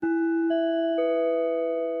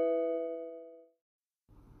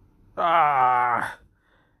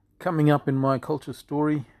Coming up in my culture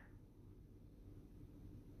story,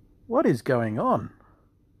 what is going on?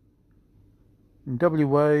 In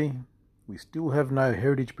WA, we still have no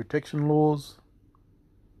heritage protection laws.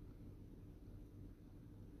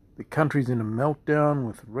 The country's in a meltdown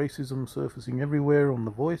with racism surfacing everywhere on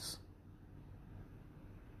The Voice.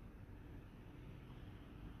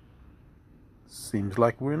 Seems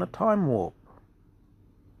like we're in a time warp.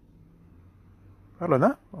 Hello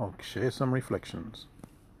there, I'll share some reflections.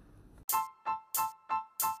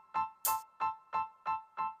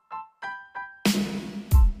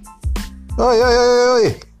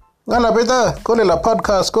 Oi. Ngala beta, kole la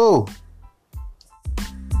podcast ko.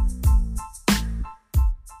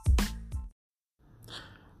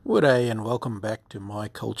 Good day and welcome back to my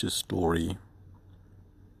culture story.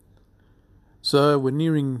 So we're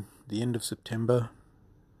nearing the end of September.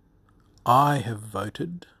 I have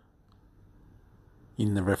voted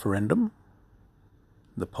in the referendum.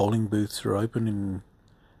 The polling booths are open in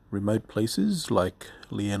remote places like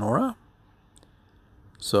Leonora.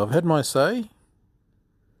 So I've had my say.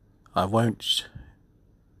 I won't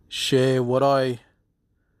share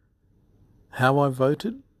how I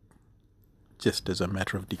voted, just as a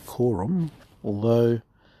matter of decorum, although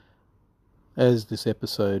as this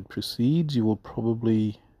episode proceeds, you will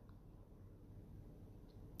probably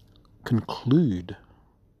conclude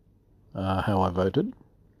how I voted.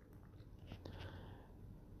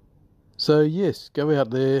 So yes, go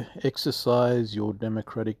out there, exercise your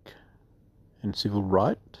democratic and civil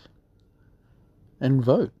right, and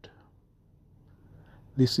vote.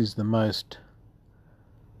 This is the most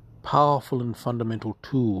powerful and fundamental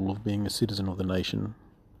tool of being a citizen of the nation.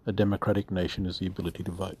 A democratic nation is the ability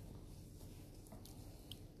to vote.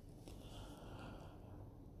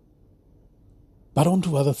 But on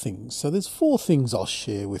to other things. So there's 4 things I'll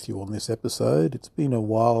share with you on this episode. It's been a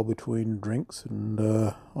while between drinks and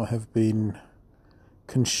I have been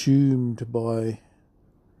consumed by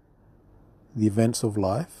the events of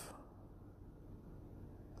life,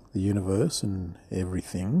 the universe and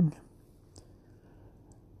everything.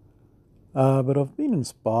 But I've been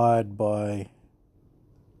inspired by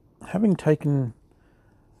having taken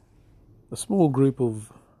a small group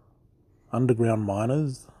of underground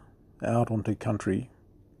miners out onto country.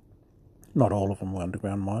 Not all of them were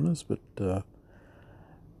underground miners, but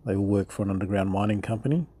they all work for an underground mining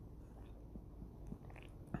company.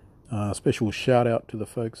 Special shout out to the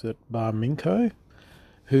folks at Bar Minko,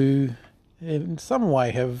 who in some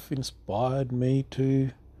way have inspired me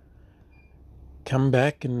to come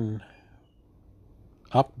back and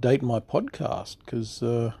update my podcast, because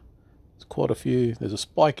there's quite a few, there's a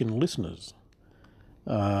spike in listeners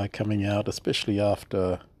coming out, especially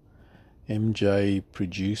after MJ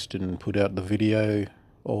produced and put out the video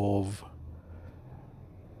of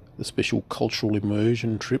the special cultural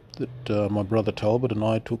immersion trip that my brother Talbot and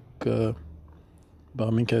I took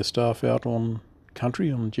Barminco staff out on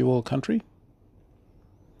Jewel country.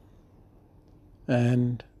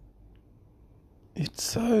 And it's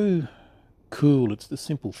so cool. It's the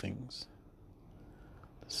simple things.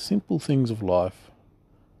 The simple things of life.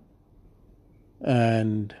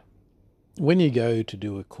 And when you go to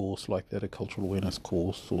do a course like that, a cultural awareness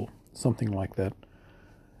course or something like that,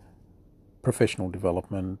 professional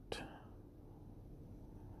development,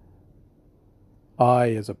 I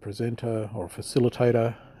as a presenter or a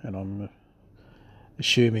facilitator, and I'm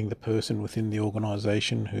assuming the person within the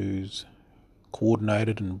organisation who's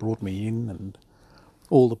coordinated and brought me in, and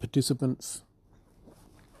all the participants,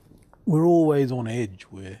 we're always on edge.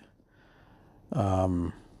 We're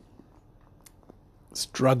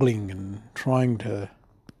struggling and trying to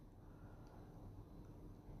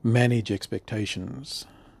manage expectations,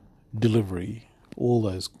 delivery, all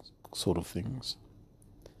those sort of things.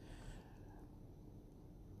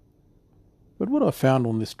 But what I found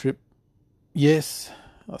on this trip, yes,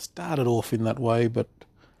 I started off in that way, but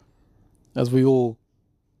as we all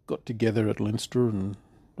got together at Leinster and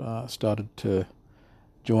started to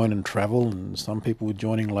join and travel, and some people were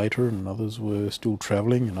joining later and others were still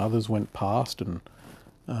travelling and others went past and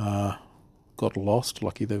got lost.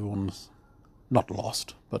 Lucky everyone's not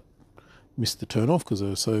lost, but missed the turn off because they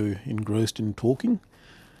were so engrossed in talking.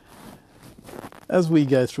 As we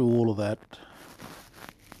go through all of that,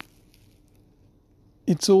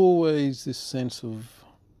 it's always this sense of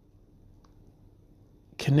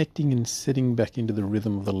connecting and setting back into the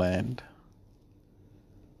rhythm of the land.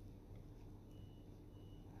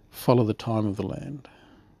 Follow the time of the land.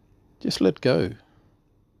 Just let go.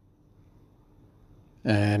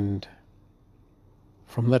 And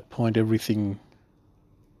from that point, everything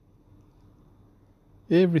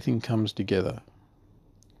comes together.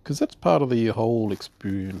 Because that's part of the whole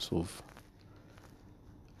experience of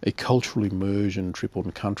a cultural immersion trip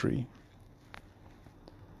on country.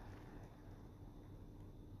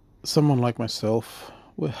 Someone like myself,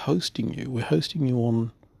 we're hosting you. We're hosting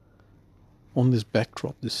you on this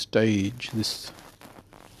backdrop, this stage, this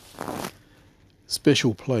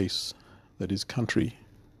special place that is country,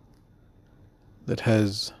 that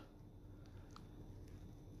has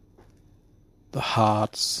the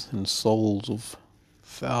hearts and souls of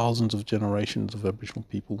thousands of generations of Aboriginal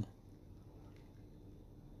people,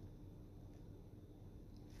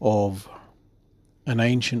 of an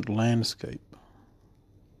ancient landscape,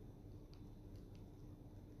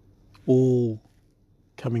 all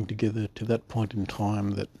coming together to that point in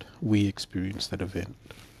time that we experienced that event.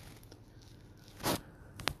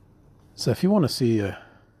 So if you want to see a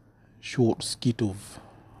short skit of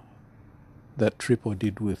that trip I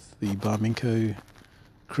did with the Barminco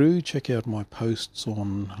crew, check out my posts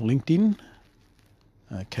on LinkedIn,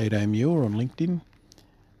 Kado Muir on LinkedIn,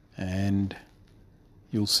 and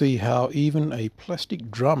you'll see how even a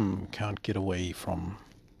plastic drum can't get away from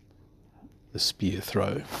the spear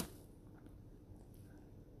throw.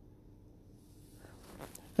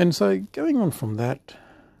 And so going on from that,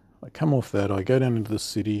 I come off that, I go down into the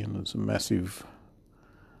city, and there's a massive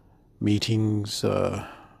meetings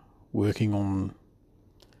working on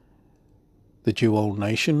the Dual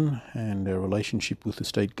Nation and our relationship with the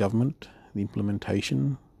state government, the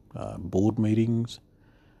implementation, board meetings.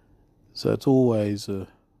 So it's always a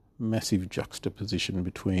massive juxtaposition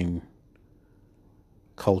between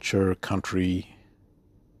culture, country,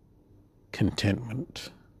 contentment,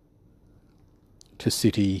 to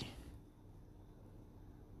city,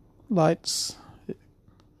 lights,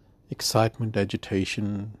 excitement,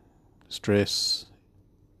 agitation, stress,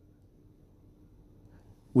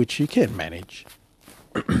 which you can manage.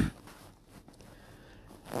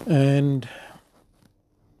 And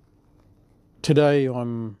today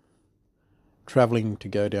I'm travelling to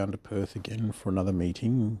go down to Perth again for another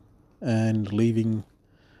meeting and leaving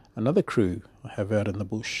another crew I have out in the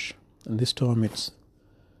bush. And this time it's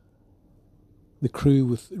the crew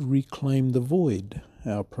with Reclaim the Void,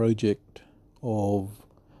 our project of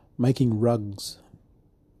making rugs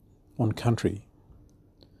on country.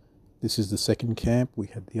 This is the second camp. We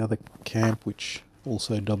had the other camp which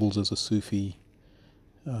also doubles as a Sufi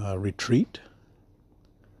retreat.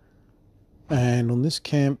 And on this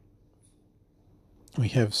camp we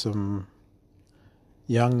have some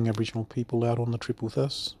young Aboriginal people out on the trip with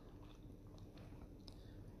us.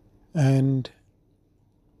 And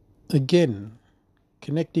again,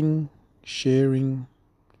 connecting, sharing,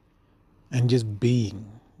 and just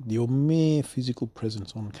being. Your mere physical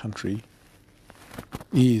presence on country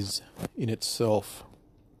is in itself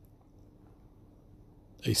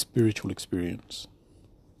a spiritual experience.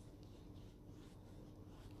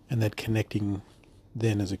 And that connecting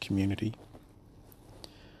then as a community.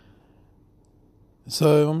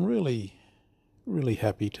 So I'm really, really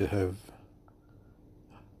happy to have,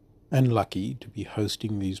 and lucky to be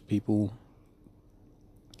hosting these people,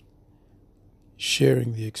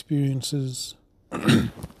 sharing the experiences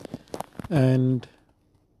and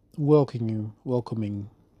welcoming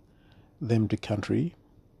them to country.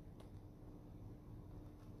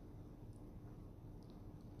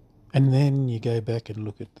 And then you go back and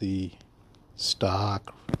look at the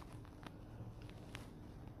stark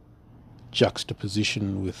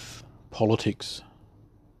juxtaposition with politics.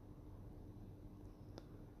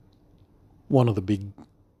 One of the big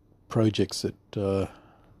projects that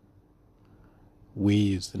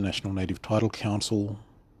we as the National Native Title Council,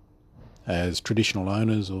 as traditional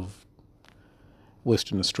owners of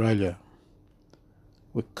Western Australia,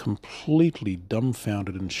 were completely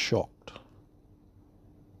dumbfounded and shocked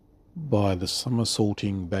by the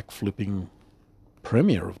somersaulting, backflipping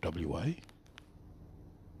Premier of WA,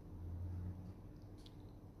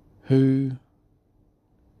 who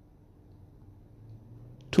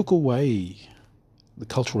took away the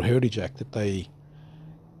Cultural Heritage Act that they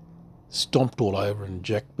stomped all over and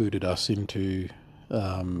jackbooted us into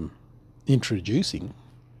introducing.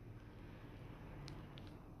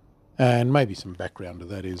 And maybe some background to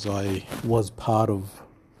that is I was part of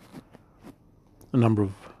a number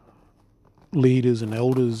of leaders and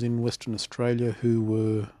elders in Western Australia who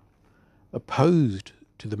were opposed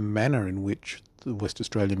to the manner in which the West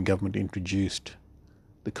Australian government introduced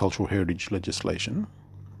the cultural heritage legislation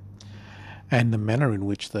and the manner in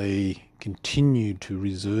which they continued to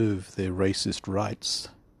reserve their racist rights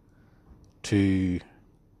to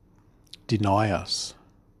deny us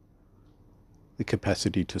the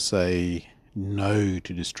capacity to say no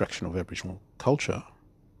to destruction of Aboriginal culture.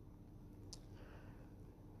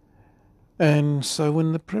 And so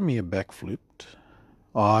when the Premier backflipped,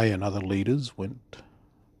 I and other leaders went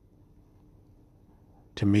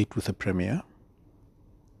to meet with the Premier,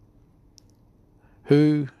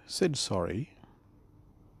 who said sorry,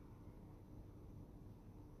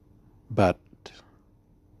 but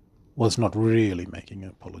was not really making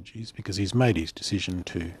apologies because he's made his decision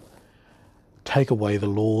to take away the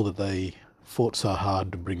law that they fought so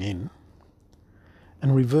hard to bring in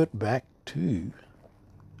and revert back to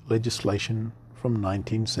legislation from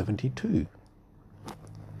 1972.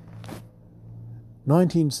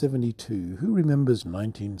 1972. Who remembers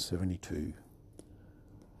 1972?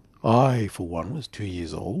 I, for one, was 2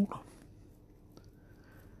 years old.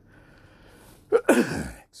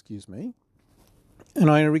 Excuse me. And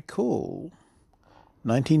I recall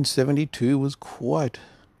 1972 was quite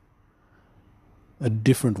a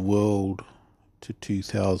different world to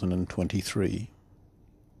 2023.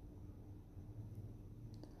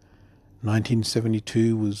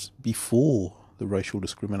 1972 was before the Racial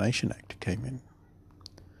Discrimination Act came in.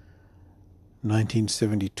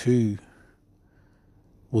 1972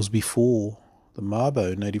 was before the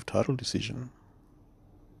Mabo native title decision.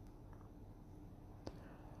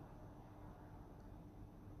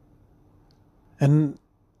 And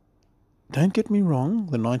don't get me wrong,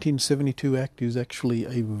 the 1972 Act is actually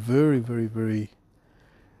a very, very, very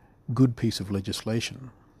good piece of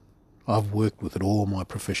legislation. I've worked with it all my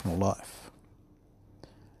professional life.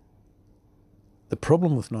 The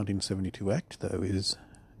problem with 1972 Act, though, is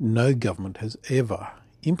no government has ever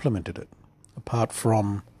implemented it, apart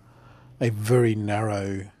from a very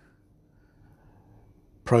narrow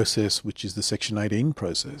process, which is the Section 18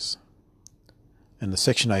 process. And the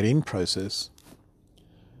Section 18 process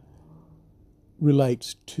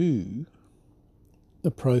relates to the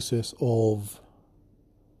process of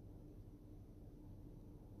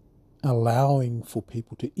allowing for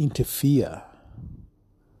people to interfere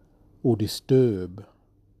or disturb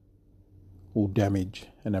or damage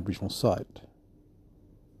an Aboriginal site.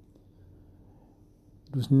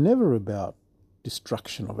 It was never about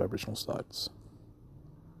destruction of Aboriginal sites,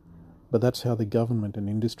 but that's how the government and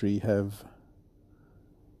industry have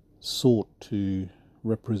sought to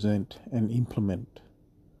represent and implement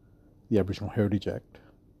the Aboriginal Heritage Act,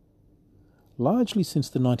 largely since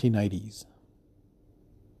the 1980s.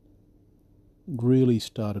 It really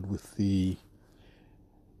started with the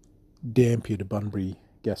Dampier to Bunbury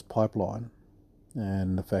gas pipeline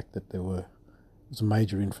and the fact that there was a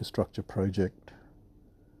major infrastructure project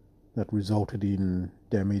that resulted in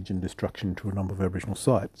damage and destruction to a number of Aboriginal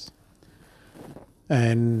sites.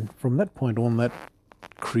 And from that point on, that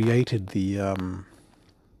created the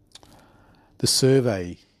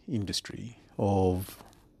survey industry of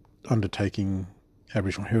undertaking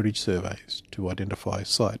Aboriginal heritage surveys to identify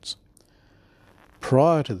sites.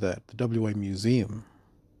 Prior to that, the WA Museum,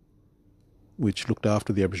 which looked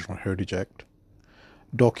after the Aboriginal Heritage Act,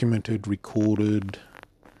 documented, recorded,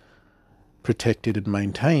 protected and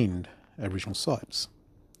maintained Aboriginal sites.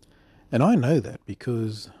 And I know that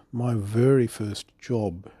because my very first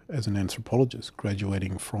job as an anthropologist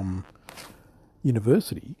graduating from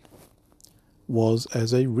university was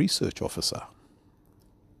as a research officer,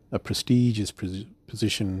 a prestigious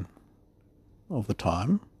position of the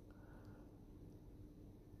time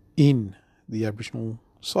in the Aboriginal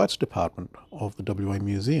Sites Department of the WA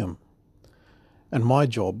Museum. And my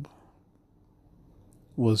job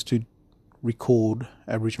was to record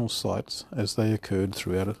Aboriginal sites as they occurred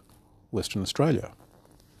throughout Western Australia.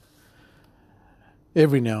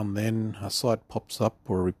 Every now and then a site pops up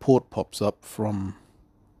or a report pops up from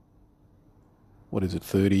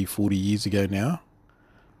 30, 40 years ago now.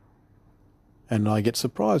 And I get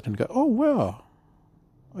surprised and go, oh wow,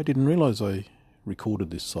 I didn't realise I recorded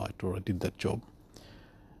this site or I did that job.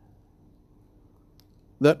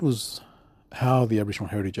 That was how the Aboriginal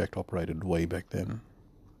Heritage Act operated way back then.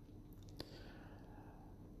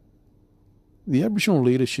 The Aboriginal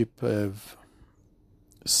leadership have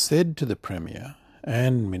said to the Premier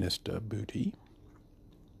and Minister Booty,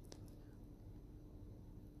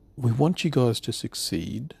 we want you guys to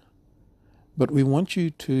succeed, but we want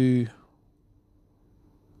you to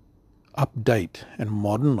update and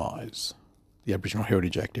modernise the Aboriginal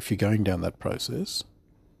Heritage Act if you're going down that process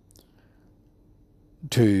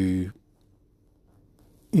to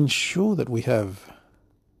ensure that we have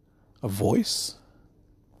a voice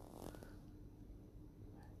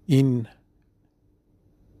in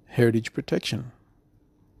heritage protection.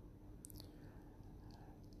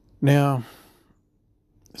 Now,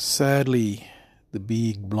 sadly, the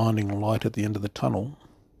big blinding light at the end of the tunnel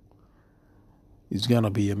is going to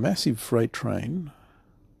be a massive freight train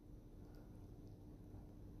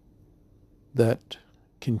that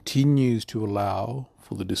continues to allow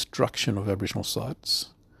for the destruction of Aboriginal sites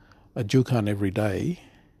a Jukan every day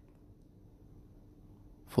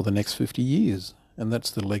for the next 50 years. And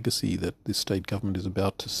that's the legacy that this state government is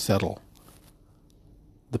about to saddle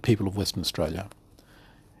the people of Western Australia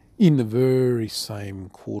in the very same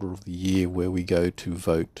quarter of the year where we go to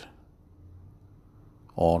vote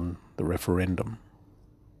on the referendum.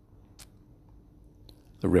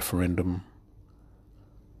 The referendum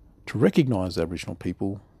to recognise Aboriginal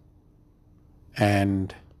people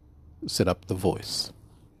and set up the voice.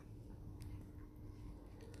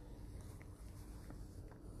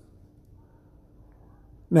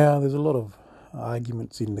 Now, there's a lot of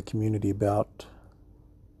arguments in the community about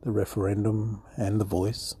the referendum and the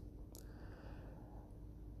voice,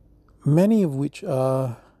 many of which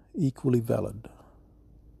are equally valid.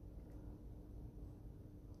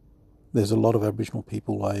 There's a lot of Aboriginal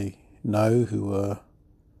people I know who are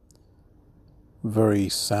very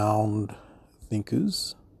sound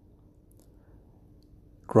thinkers,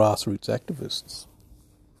 grassroots activists,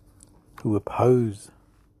 who oppose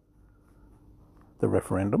the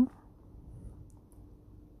referendum,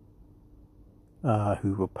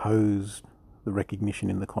 who opposed the recognition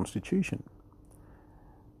in the Constitution.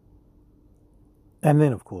 And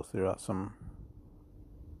then, of course, there are some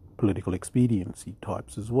political expediency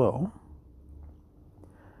types as well.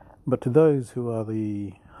 But to those who are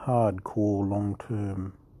the hardcore,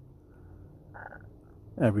 long-term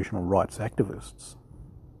Aboriginal rights activists,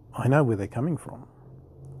 I know where they're coming from.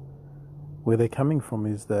 Where they're coming from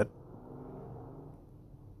is that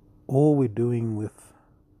all we're doing with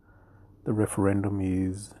the referendum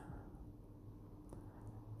is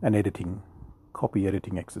an copy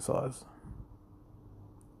editing exercise,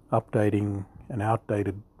 updating an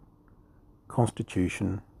outdated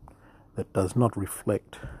constitution that does not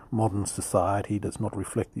reflect modern society, does not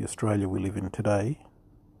reflect the Australia we live in today.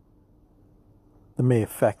 The mere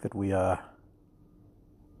fact that we are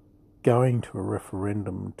going to a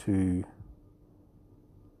referendum to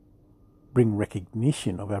bring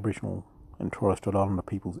recognition of Aboriginal and Torres Strait Islander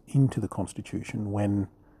peoples into the Constitution when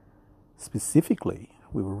specifically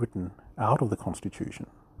we were written out of the Constitution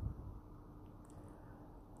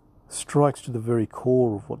strikes to the very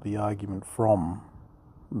core of what the argument from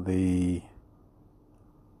the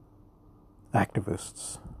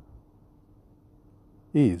activists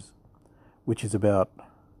is, which is about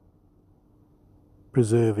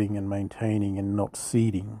preserving and maintaining and not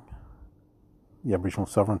ceding the Aboriginal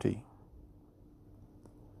sovereignty.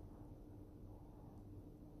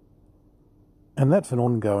 And that's an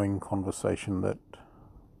ongoing conversation that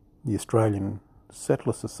the Australian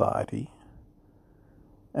settler society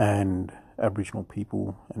and Aboriginal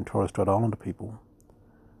people and Torres Strait Islander people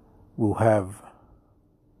will have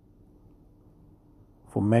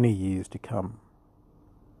for many years to come.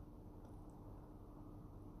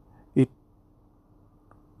 It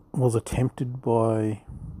was attempted by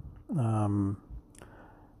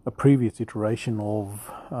a previous iteration of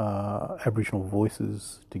Aboriginal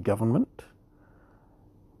voices to government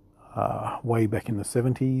way back in the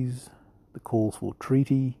 70s, the calls for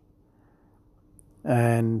treaty,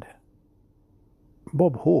 and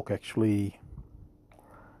Bob Hawke actually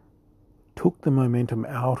took the momentum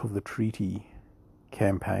out of the treaty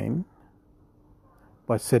campaign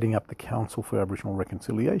by setting up the Council for Aboriginal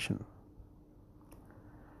Reconciliation.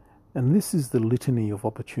 And this is the litany of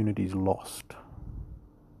opportunities lost.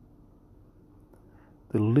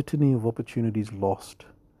 The litany of opportunities lost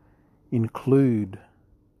include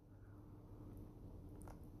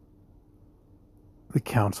the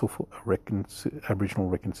Council for Aboriginal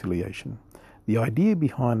Reconciliation. The idea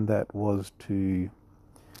behind that was to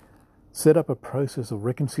set up a process of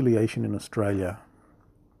reconciliation in Australia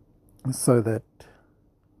so that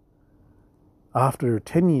after a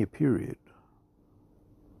 10-year period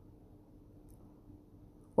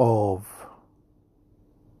of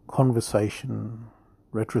conversation,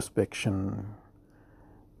 retrospection,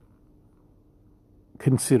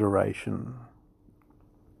 consideration,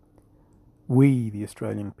 we, the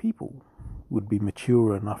Australian people, would be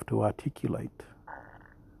mature enough to articulate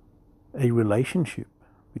a relationship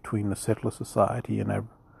between the settler society and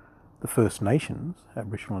the First Nations,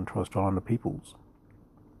 Aboriginal and Torres Strait Islander peoples,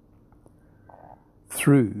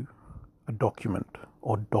 through a document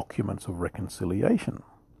or documents of reconciliation.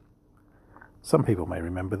 Some people may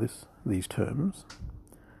remember these terms.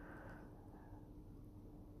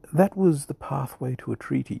 That was the pathway to a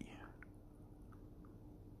treaty.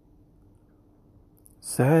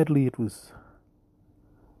 Sadly, it was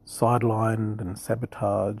sidelined and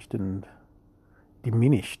sabotaged and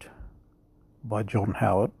diminished by John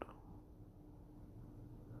Howard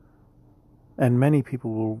And many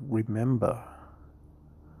people will remember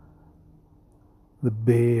the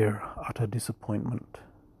bare, utter disappointment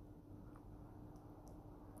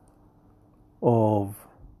of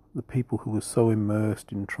the people who were so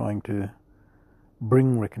immersed in trying to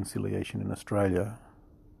bring reconciliation in Australia.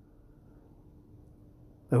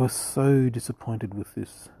 They were so disappointed with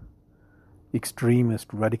this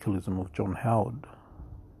extremist radicalism of John Howard.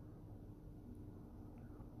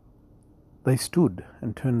 They stood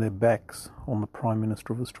and turned their backs on the Prime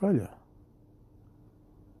Minister of Australia.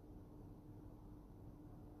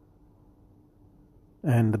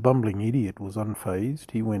 And the bumbling idiot was unfazed.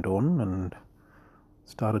 He went on and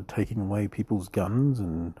started taking away people's guns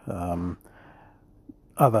and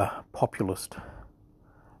other populist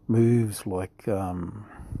moves like,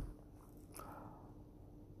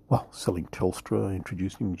 selling Telstra,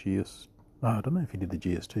 introducing GST. No, I don't know if he did the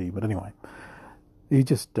GST, but anyway, he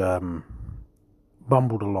just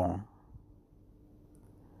bumbled along.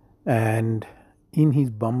 And in his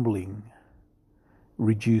bumbling,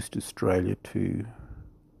 reduced Australia to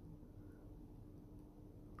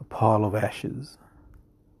a pile of ashes.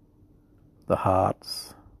 The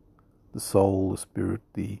hearts, the soul, the spirit,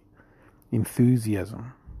 the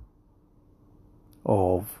enthusiasm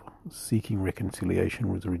of seeking reconciliation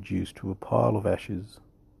was reduced to a pile of ashes,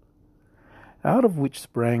 out of which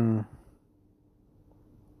sprang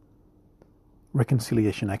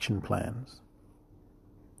reconciliation action plans.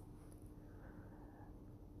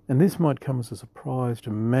 And this might come as a surprise to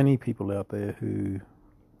many people out there who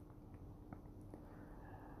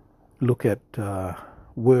look at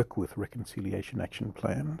work with reconciliation action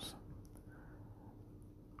plans.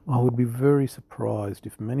 I would be very surprised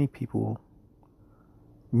if many people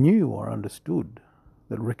knew or understood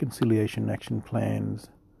that reconciliation action plans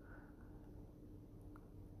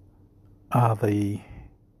are the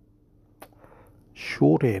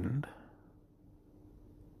short end,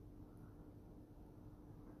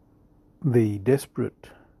 the desperate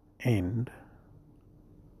end,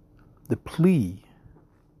 the plea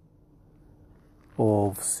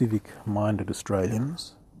of civic-minded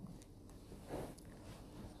Australians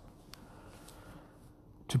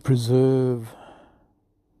to preserve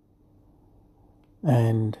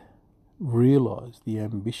and realise the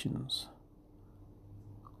ambitions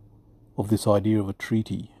of this idea of a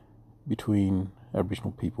treaty between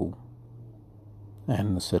Aboriginal people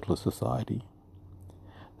and the settler society.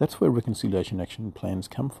 That's where reconciliation action plans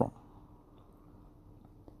come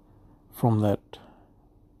from that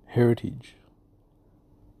heritage,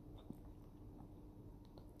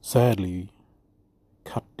 sadly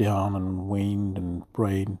cut down and weaned and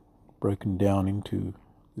broken down into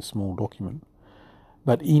this small document.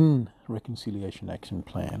 But in reconciliation action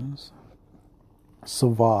plans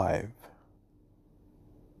survive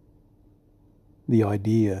the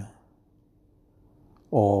idea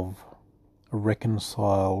of a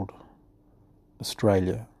reconciled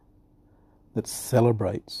Australia that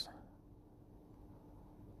celebrates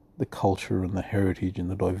the culture and the heritage and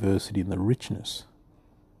the diversity and the richness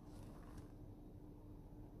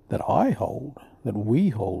that I hold, that we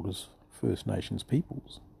hold as First Nations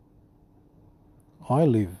peoples. I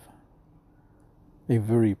live a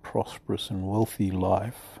very prosperous and wealthy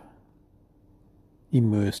life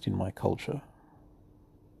immersed in my culture.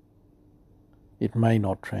 It may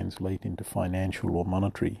not translate into financial or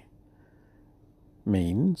monetary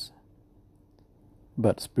means,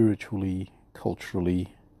 but spiritually,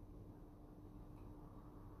 culturally,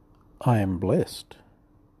 I am blessed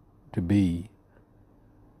to be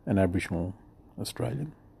an Aboriginal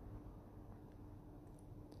Australian.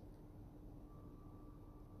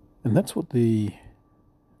 And that's what the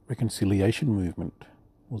reconciliation movement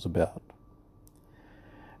was about.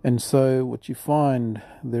 And so what you find,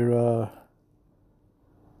 there are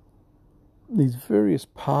these various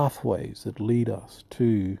pathways that lead us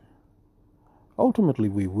to, ultimately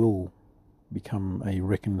we will become a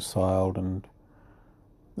reconciled and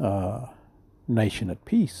nation at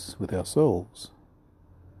peace with ourselves.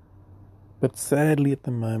 But sadly at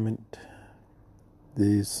the moment,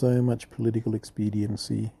 there's so much political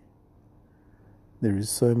expediency, there is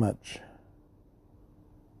so much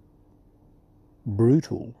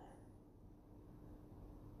brutal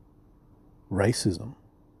racism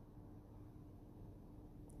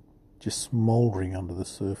just smouldering under the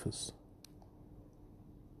surface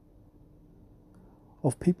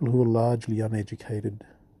of people who are largely uneducated,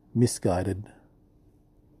 misguided,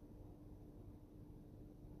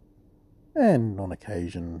 and on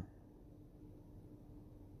occasion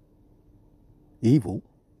evil.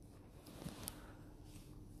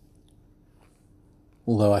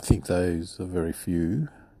 Although I think those are very few.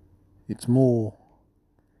 It's more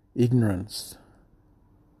ignorance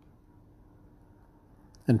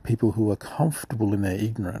and people who are comfortable in their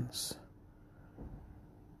ignorance,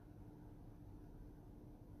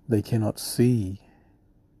 they cannot see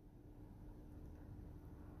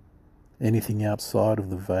anything outside of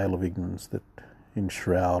the veil of ignorance that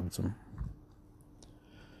enshrouds them.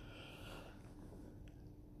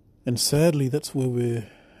 And sadly, that's what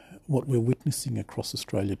we're witnessing across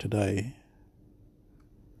Australia today.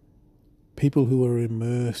 People who are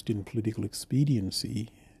immersed in political expediency,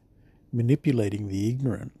 manipulating the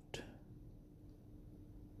ignorant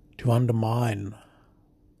to undermine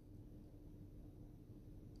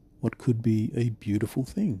what could be a beautiful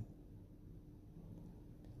thing.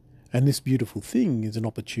 And this beautiful thing is an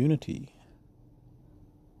opportunity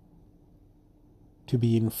to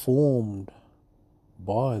be informed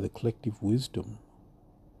by the collective wisdom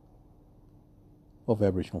of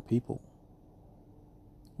Aboriginal people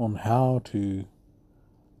on how to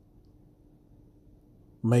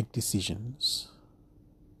make decisions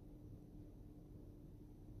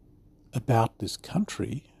about this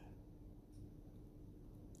country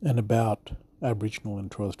and about Aboriginal and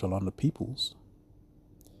Torres Strait Islander peoples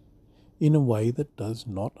in a way that does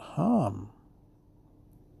not harm.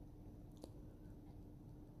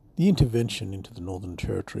 The intervention into the Northern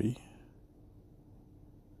Territory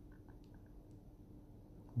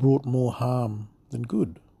brought more harm than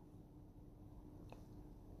good.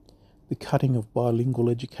 The cutting of bilingual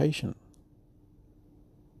education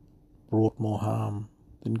brought more harm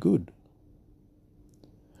than good.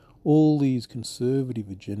 All these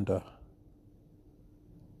conservative agenda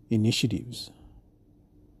initiatives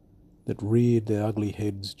that reared their ugly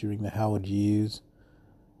heads during the Howard years,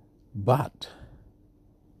 but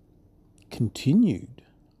continued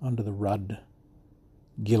under the Rudd,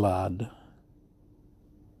 Gillard,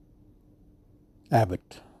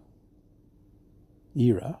 Abbott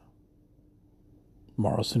era,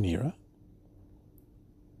 Morrison era,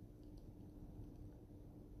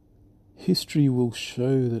 history will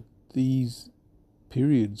show that these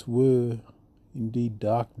periods were indeed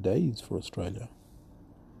dark days for Australia.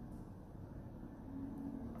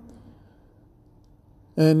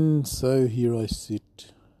 And so here I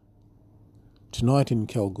sit tonight in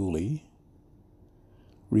Kalgoorlie,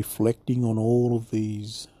 reflecting on all of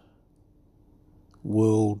these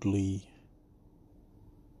worldly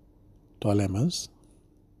dilemmas,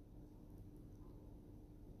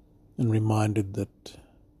 and reminded that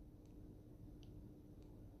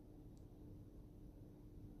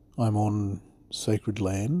I'm on sacred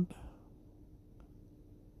land.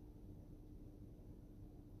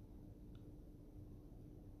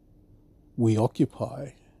 We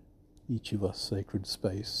occupy, each of us, sacred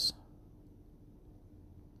space.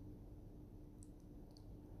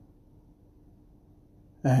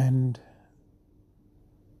 And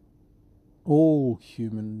all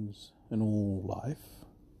humans and all life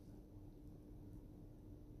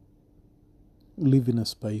live in a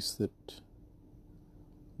space that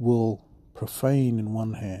will profane in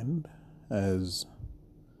one hand as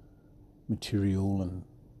material and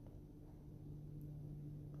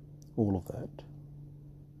all of that,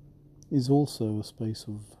 is also a space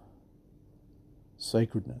of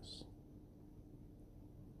sacredness.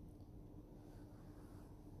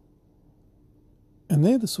 And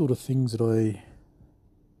they're the sort of things that I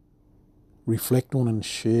reflect on and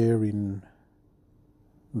share in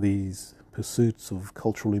these pursuits of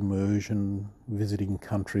cultural immersion, visiting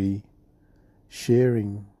country,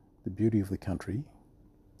 sharing the beauty of the country.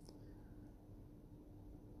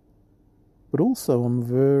 But also I'm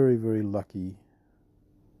very, very lucky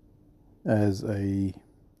as a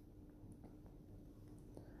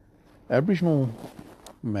Aboriginal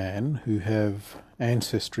man who have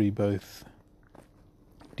ancestry both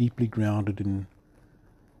deeply grounded in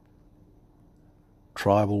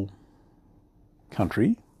tribal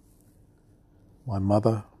country. My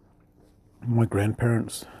mother and my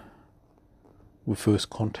grandparents were first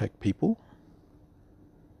contact people.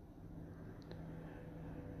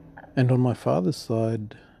 And on my father's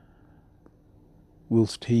side,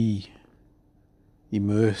 whilst he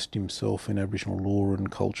immersed himself in Aboriginal law and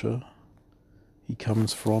culture, he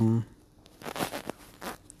comes from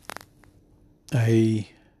a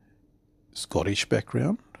Scottish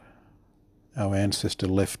background. Our ancestor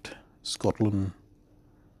left Scotland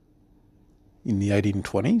in the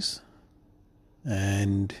 1820s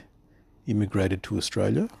and immigrated to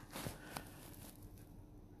Australia.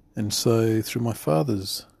 And so through my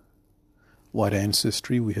father's white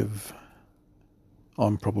ancestry,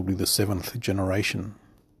 I'm probably the 7th generation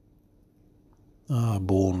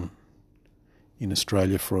born in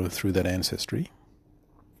Australia through that ancestry.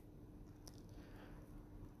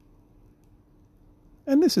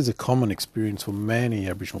 And this is a common experience for many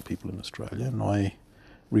Aboriginal people in Australia, and I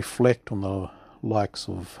reflect on the likes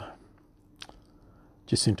of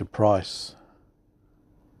Jacinta Price,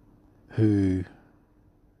 who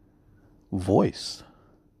voice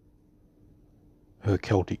her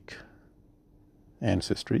Celtic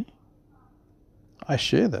ancestry. I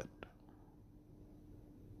share that.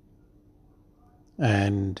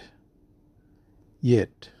 And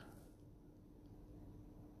yet,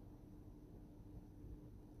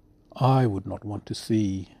 I would not want to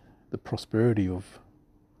see the prosperity of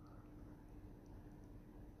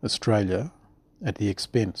Australia at the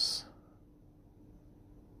expense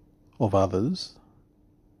of others.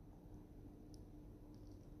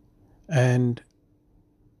 And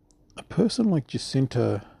a person like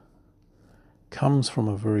Jacinta comes from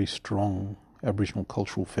a very strong Aboriginal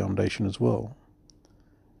cultural foundation as well.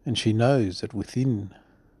 And she knows that within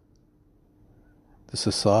the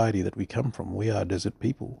society that we come from, we are desert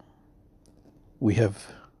people. We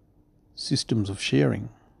have systems of sharing.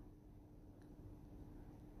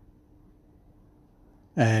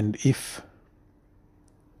 And if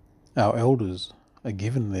our elders are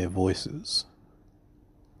given their voices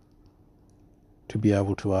to be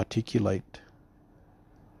able to articulate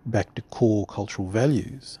back to core cultural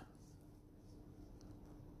values,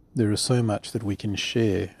 there is so much that we can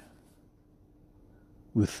share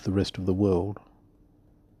with the rest of the world.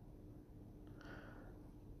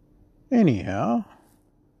 Anyhow,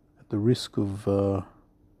 at the risk of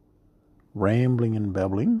rambling and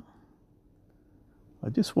babbling, I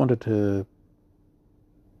just wanted to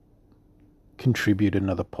contribute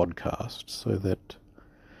another podcast so that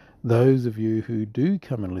those of you who do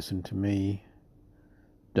come and listen to me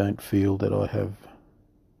don't feel that I have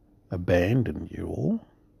abandoned you all.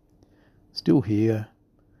 Still here,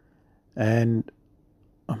 and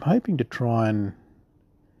I'm hoping to try and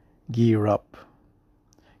gear up,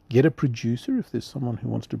 get a producer if there's someone who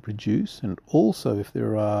wants to produce, and also if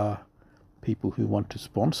there are people who want to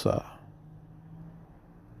sponsor,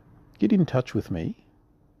 get in touch with me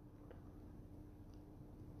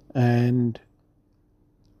and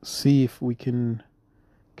see if we can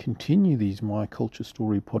continue these My Culture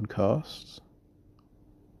Story podcasts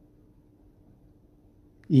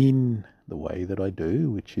in the way that I do,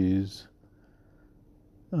 which is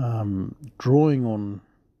drawing on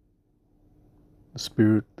the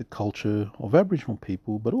spirit, the culture of Aboriginal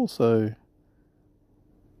people, but also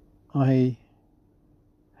I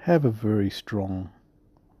have a very strong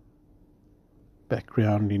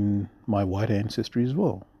background in my white ancestry as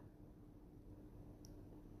well.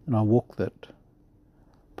 And I walk that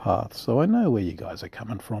path, so I know where you guys are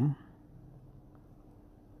coming from.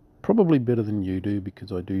 Probably better than you do,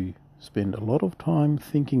 because I do spend a lot of time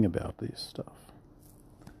thinking about this stuff.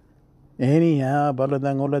 Anyhow, better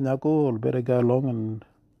go along and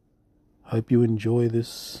hope you enjoy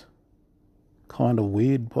this kind of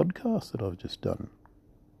weird podcast that I've just done.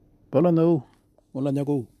 Balano,